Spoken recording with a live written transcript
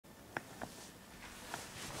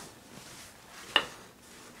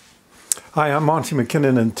Hi, I'm Monty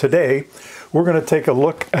McKinnon, and today we're going to take a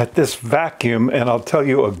look at this vacuum, and I'll tell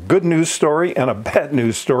you a good news story and a bad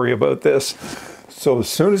news story about this. So as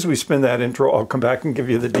soon as we spin that intro, I'll come back and give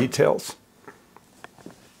you the details.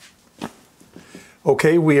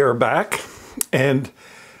 Okay, we are back, and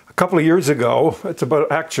a couple of years ago,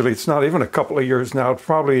 it's not even a couple of years now, it's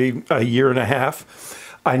probably a year and a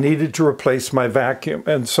half, I needed to replace my vacuum.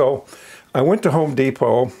 And so I went to Home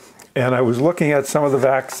Depot, and I was looking at some of the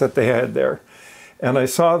vacs that they had there, and I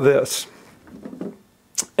saw this,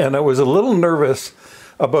 and I was a little nervous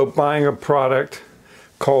about buying a product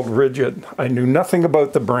called Ridgid. I knew nothing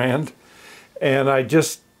about the brand, and I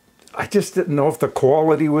just didn't know if the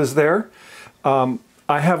quality was there. I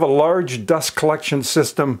have a large dust collection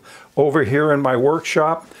system over here in my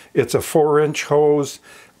workshop. It's a 4-inch hose,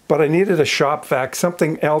 but I needed a shop vac,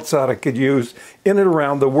 something else that I could use in and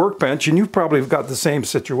around the workbench, and you probably have got the same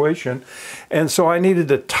situation. And so I needed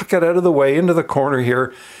to tuck it out of the way into the corner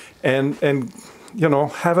here and you know,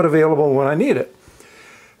 have it available when I need it.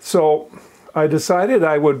 So I decided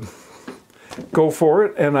I would go for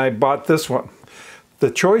it, and I bought this one.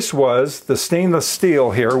 The choice was the stainless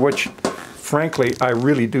steel here, which frankly I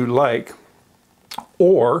really do like,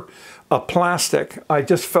 or a plastic. I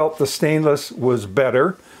just felt the stainless was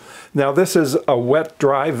better. Now this is a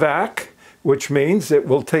wet-dry vac, which means it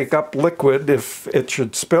will take up liquid if it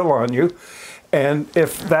should spill on you. And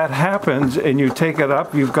if that happens and you take it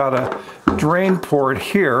up, you've got a drain port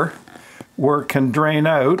here where it can drain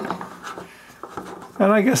out.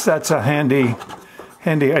 And I guess that's a handy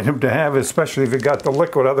item to have, especially if you got the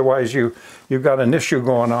liquid. Otherwise you've got an issue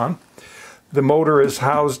going on. The motor is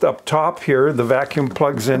housed up top here. The vacuum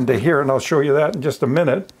plugs into here, and I'll show you that in just a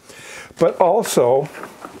minute. But also,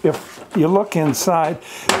 if you look inside,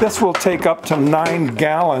 this will take up to 9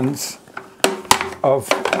 gallons of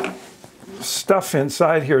stuff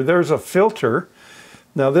inside here. There's a filter.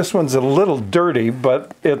 Now this one's a little dirty,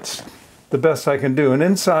 but it's the best I can do. And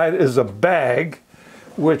inside is a bag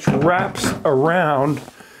which wraps around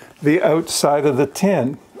the outside of the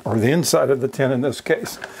tin, or the inside of the tin in this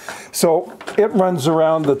case. So it runs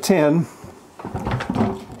around the tin,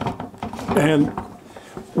 and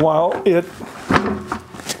while it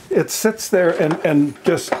sits there and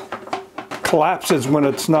just collapses when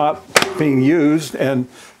it's not being used, and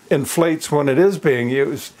inflates when it is being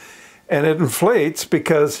used. And it inflates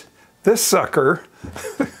because this sucker,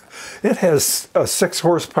 it has a 6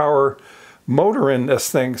 horsepower motor in this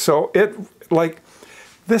thing. So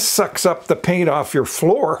this sucks up the paint off your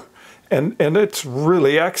floor, and it's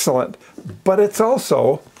really excellent. But it's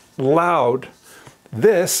also loud.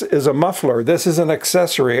 This is a muffler. This is an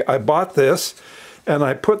accessory. I bought this, and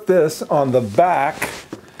I put this on the back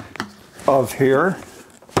of here.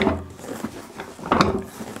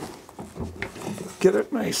 Get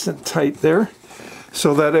it nice and tight there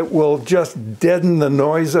so that it will just deaden the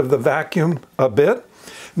noise of the vacuum a bit.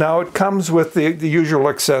 Now it comes with the usual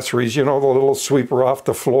accessories, you know, the little sweeper off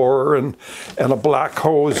the floor and a black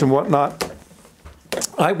hose and whatnot.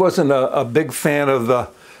 I wasn't a big fan of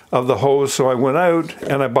the hose, so I went out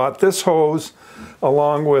and I bought this hose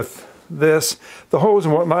along with this. The hose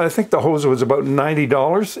and whatnot, I think the hose was about $90,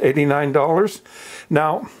 $89.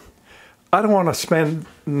 Now, I don't want to spend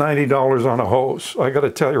 $90 on a hose. I got to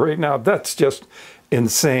tell you right now, that's just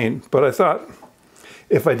insane. But I thought,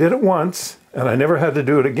 if I did it once and I never had to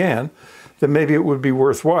do it again, then maybe it would be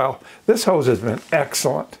worthwhile. This hose has been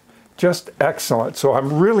excellent, just excellent. So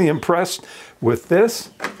I'm really impressed with this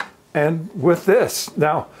and with this.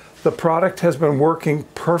 Now, the product has been working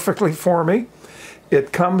perfectly for me.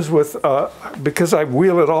 It comes with, because I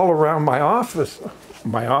wheel it all around my office,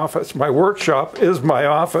 my workshop is my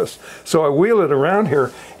office. So I wheel it around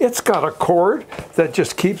here. It's got a cord that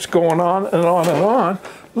just keeps going on and on and on.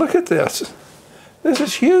 Look at this. This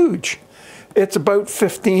is huge. It's about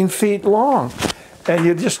 15 feet long, and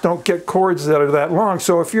you just don't get cords that are that long.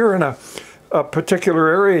 So if you're in a particular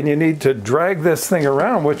area and you need to drag this thing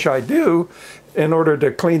around, which I do, in order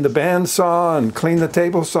to clean the bandsaw and clean the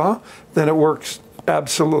table saw, then it works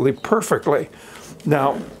absolutely perfectly.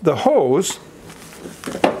 Now, the hose,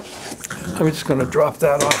 I'm just going to drop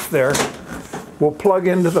that off there. We'll plug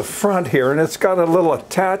into the front here, and it's got a little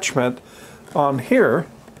attachment on here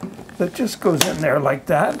that just goes in there like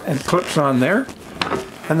that and clips on there,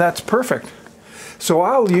 and that's perfect. So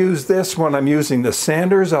I'll use this when I'm using the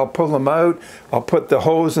sanders. I'll pull them out, I'll put the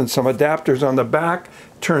hose and some adapters on the back,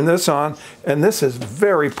 turn this on, and this is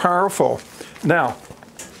very powerful. Now,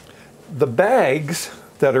 the bags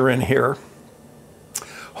that are in here,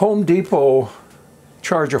 Home Depot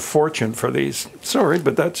charge a fortune for these. Sorry,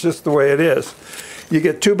 but that's just the way it is. You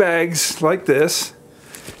get 2 bags like this,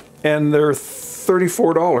 and they're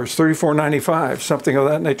 $34, $34.95, something of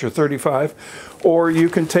that nature, 35. Or you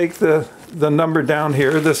can take the number down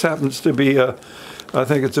here. This happens to be a, I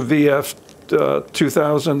think it's a VF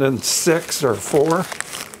 2006 or 4.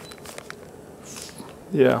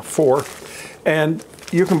 Yeah, 4. And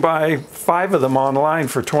you can buy 5 of them online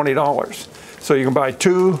for $20. So you can buy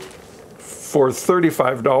 2 for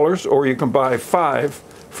 $35, or you can buy 5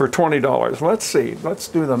 for $20. Let's see, let's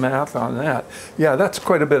do the math on that. Yeah, that's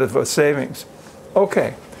quite a bit of a savings.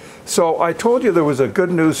 Okay, so I told you there was a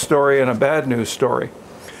good news story and a bad news story.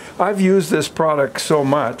 I've used this product so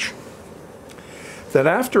much that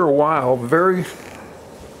after a while, very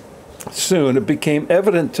soon, it became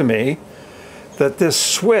evident to me that this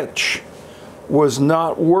switch was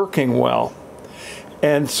not working well.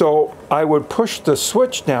 And so I would push the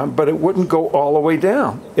switch down, but it wouldn't go all the way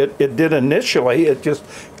down. It did initially, it just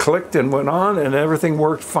clicked and went on and everything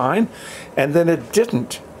worked fine, and then it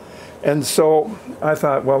didn't. And so I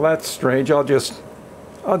thought, well, that's strange. I'll just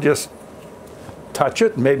touch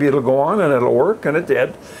it, maybe it'll go on and it'll work, and it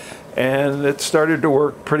did. And it started to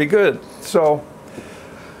work pretty good. So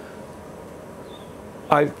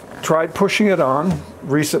I tried pushing it on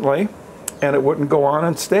recently, and it wouldn't go on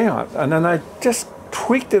and stay on. And then I just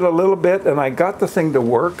tweaked it a little bit, and I got the thing to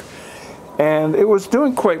work, and it was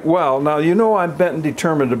doing quite well. Now, you know, I'm bent and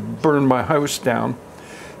determined to burn my house down.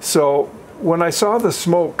 So when I saw the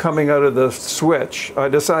smoke coming out of the switch, I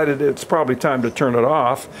decided it's probably time to turn it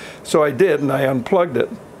off. So I did, and I unplugged it.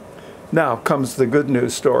 Now comes the good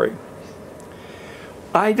news story.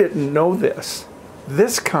 I didn't know this.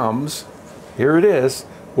 This comes, here it is,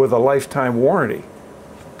 with a lifetime warranty.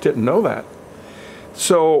 Didn't know that.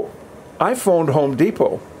 So I phoned Home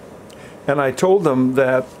Depot, and I told them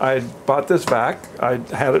that I bought this vac. I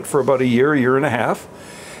had it for about a year and a half,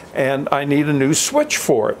 and I need a new switch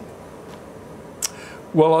for it.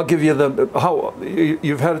 Well, I'll give you the, how,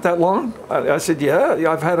 you've had it that long? I said, yeah,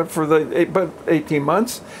 I've had it for about 18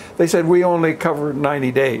 months. They said, we only cover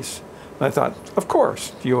 90 days. And I thought, of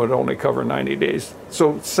course, you would only cover 90 days.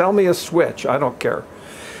 So sell me a switch, I don't care.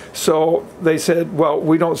 So they said, well,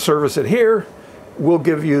 we don't service it here. We'll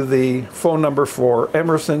give you the phone number for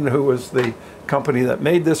Emerson, who was the company that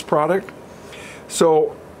made this product.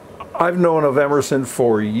 So I've known of Emerson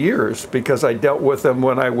for years because I dealt with them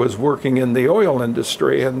when I was working in the oil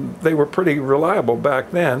industry, and they were pretty reliable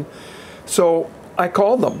back then. So I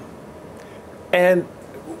called them, and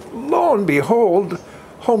lo and behold,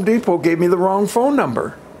 Home Depot gave me the wrong phone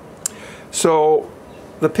number. So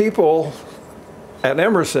the people at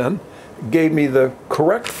Emerson gave me the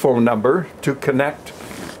correct phone number to connect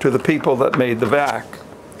to the people that made the vac.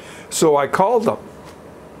 So I called them,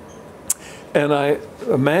 and a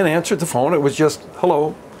man answered the phone. It was just,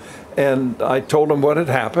 hello. And I told him what had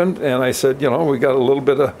happened, and I said, you know, we got a little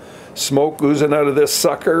bit of smoke oozing out of this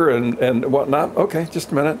sucker and whatnot. Okay,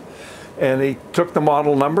 just a minute. And he took the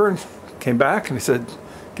model number and came back, and he said,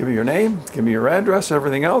 give me your name, give me your address,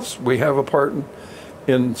 everything else. We have a part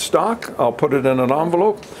in stock. I'll put it in an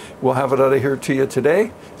envelope. We'll have it out of here to you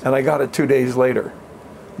today. And I got it 2 days later.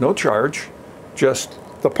 No charge, just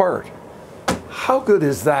the part. How good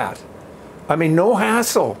is that? I mean, no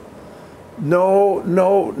hassle.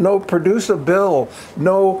 No produce a bill.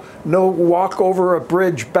 No walk over a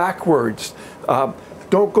bridge backwards.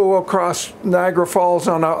 Don't go across Niagara Falls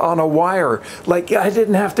on a wire. Like, I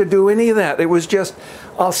didn't have to do any of that. It was just,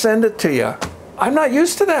 I'll send it to you. I'm not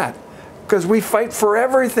used to that because we fight for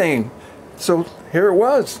everything. So here it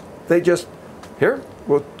was. They just, here,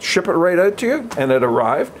 we'll ship it right out to you, and it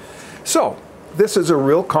arrived. So this is a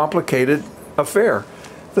real complicated affair.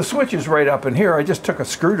 The switch is right up in here. I just took a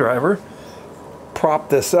screwdriver, propped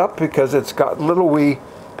this up because it's got little wee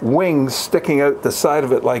wings sticking out the side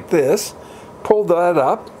of it like this. Pulled that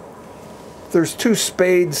up. There's 2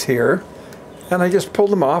 spades here, and I just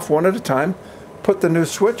pulled them off one at a time, put the new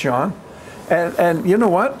switch on, and you know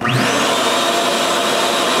what?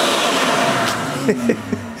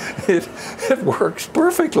 It works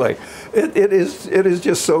perfectly. It is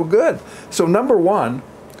just so good. So number one,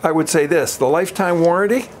 I would say this, the lifetime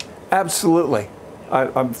warranty, absolutely.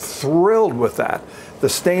 I'm thrilled with that. The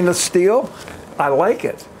stainless steel, I like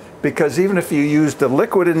it. Because even if you use the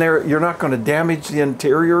liquid in there, you're not going to damage the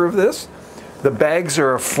interior of this. The bags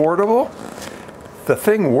are affordable. The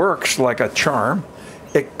thing works like a charm.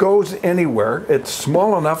 It goes anywhere. It's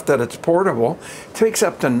small enough that it's portable. It takes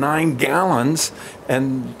up to 9 gallons.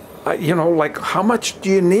 And, you know, like, how much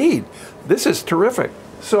do you need? This is terrific.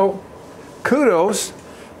 So, kudos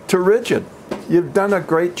to Ridgid. You've done a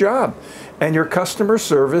great job. And your customer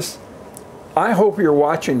service, I hope you're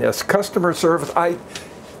watching this. Customer service,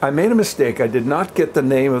 I made a mistake. I did not get the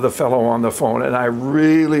name of the fellow on the phone, and I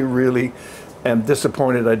really, really am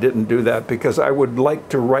disappointed I didn't do that, because I would like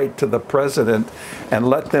to write to the president and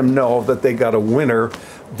let them know that they got a winner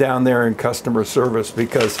down there in customer service,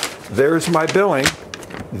 because there's my billing,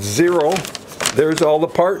 0. There's all the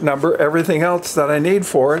part number, everything else that I need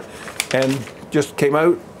for it, and just came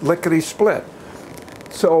out lickety-split.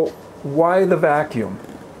 So why the vacuum?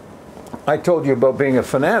 I told you about being a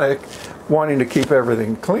fanatic, wanting to keep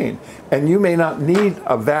everything clean. And you may not need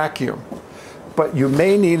a vacuum, but you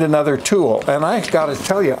may need another tool. And I got to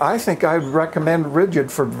tell you, I think I'd recommend Ridgid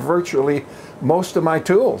for virtually most of my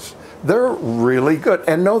tools. They're really good.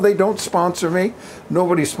 And no, they don't sponsor me.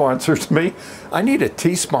 Nobody sponsors me. I need a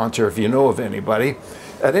tea sponsor if you know of anybody.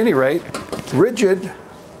 At any rate, Ridgid,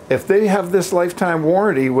 if they have this lifetime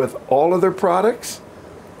warranty with all of their products,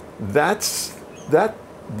 that's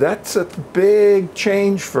a big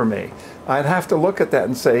change for me. I'd have to look at that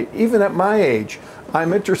and say, even at my age,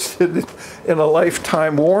 I'm interested in a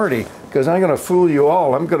lifetime warranty, because I'm going to fool you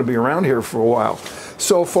all. I'm going to be around here for a while.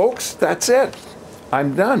 So folks, that's it.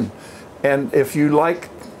 I'm done. And if you like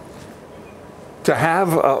to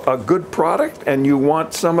have a good product and you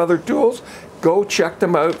want some other tools, go check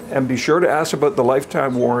them out, and be sure to ask about the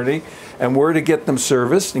lifetime warranty and where to get them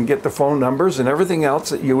serviced, and get the phone numbers and everything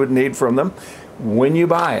else that you would need from them when you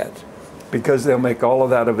buy it, because they'll make all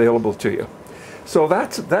of that available to you. So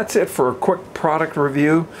that's it for a quick product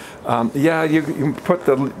review. Yeah, you can put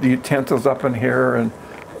the utensils up in here and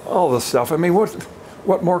all this stuff. I mean,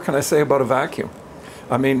 what more can I say about a vacuum?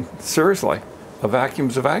 I mean, seriously, a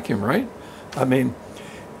vacuum's a vacuum, right? I mean,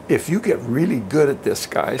 if you get really good at this,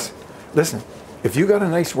 guys, listen, if you got a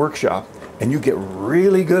nice workshop and you get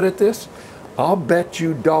really good at this, I'll bet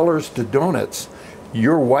you dollars to donuts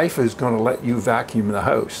your wife is going to let you vacuum the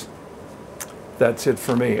house. That's it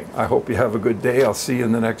for me. I hope you have a good day. I'll see you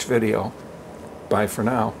in the next video. Bye for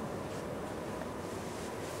now.